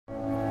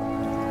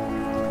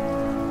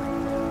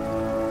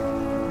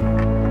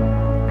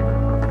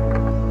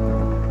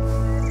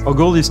Our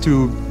goal is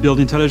to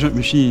build intelligent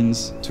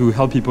machines to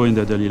help people in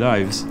their daily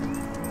lives.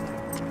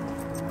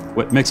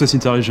 What makes us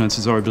intelligent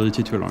is our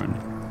ability to learn.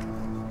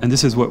 And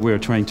this is what we're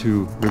trying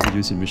to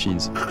reproduce in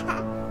machines.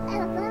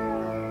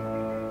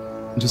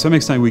 And to some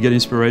extent, we get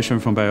inspiration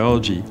from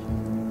biology.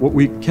 What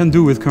we can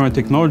do with current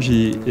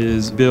technology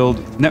is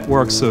build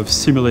networks of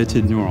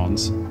simulated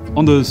neurons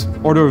on the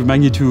order of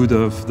magnitude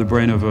of the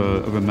brain of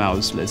a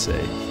mouse, let's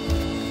say.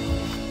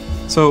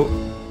 So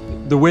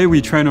the way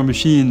we train our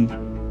machine,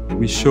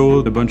 we show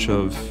a bunch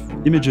of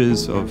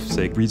images of,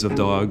 say, breeds of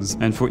dogs,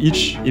 and for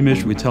each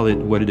image, we tell it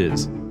what it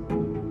is.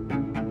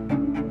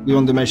 We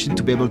want the machine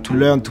to be able to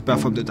learn to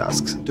perform the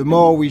tasks. The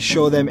more we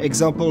show them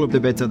examples, the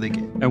better they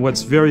get. And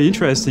what's very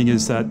interesting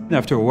is that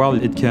after a while,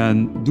 it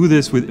can do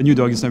this with a new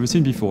dog it's never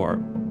seen before.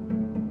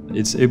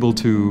 It's able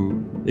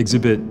to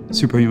exhibit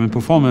superhuman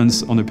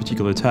performance on a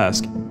particular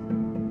task.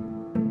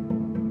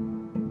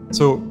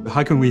 So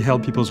how can we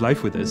help people's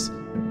life with this?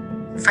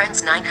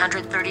 Friends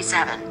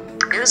 937,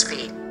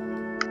 newsfeed.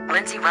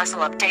 Lindsay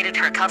Russell updated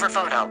her cover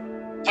photo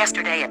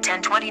yesterday at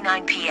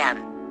 10:29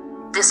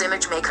 p.m. This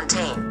image may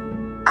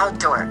contain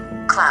outdoor,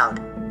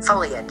 cloud,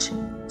 foliage,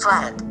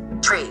 flat,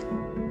 tree.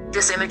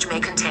 This image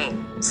may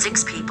contain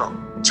 6 people,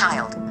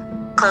 child,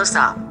 close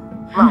up,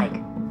 like.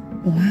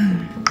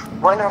 Wow.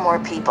 1 or more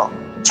people,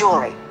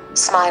 jewelry,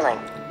 smiling,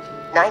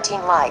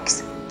 19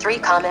 likes, 3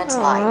 comments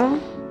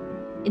like.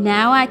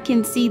 Now I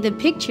can see the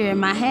picture in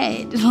my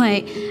head.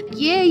 Like,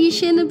 yeah, you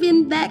shouldn't have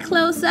been that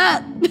close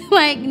up.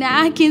 Like,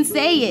 now I can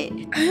say it.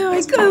 Oh, I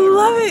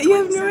love it. You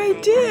have no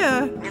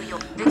idea.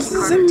 This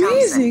is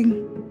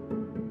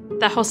amazing.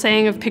 That whole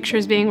saying of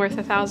pictures being worth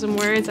 1,000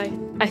 words,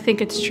 I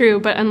think it's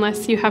true, but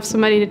unless you have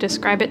somebody to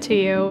describe it to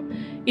you,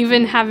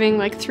 even having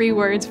like 3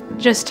 words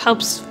just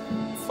helps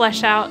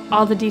flesh out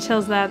all the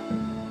details that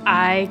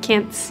I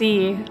can't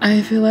see.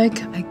 I feel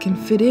like I can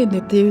fit in.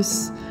 If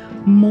there's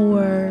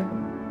more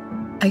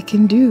I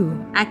can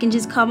do. I can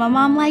just call my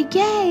mom like,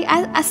 yay,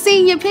 I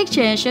seen your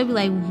picture. And she'll be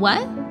like,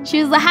 what? She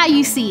was like, how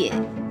you see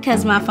it?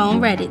 Because my phone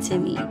read it to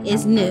me.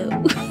 It's new.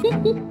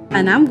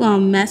 And I'm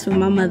going to mess with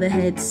my mother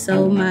head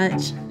so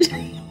much.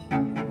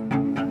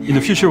 In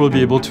the future, we'll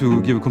be able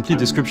to give a complete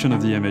description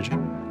of the image.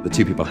 The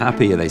 2 people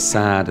happy? Are they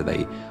sad? Are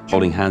they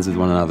holding hands with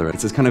one another?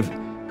 It's this kind of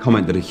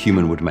comment that a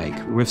human would make.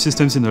 We have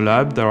systems in the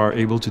lab that are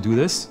able to do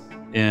this,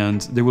 and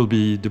they will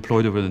be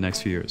deployed over the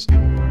next few years.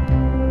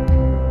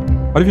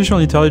 Artificial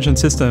intelligence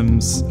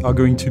systems are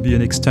going to be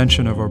an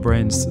extension of our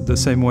brains, the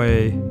same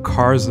way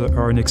cars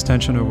are an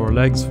extension of our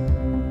legs.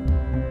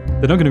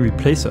 They're not going to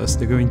replace us.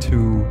 They're going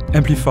to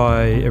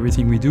amplify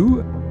everything we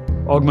do,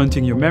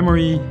 augmenting your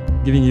memory,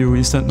 giving you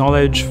instant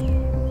knowledge,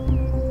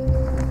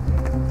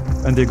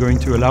 and they're going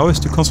to allow us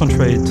to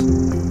concentrate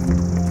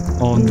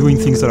on doing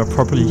things that are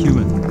properly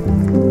human.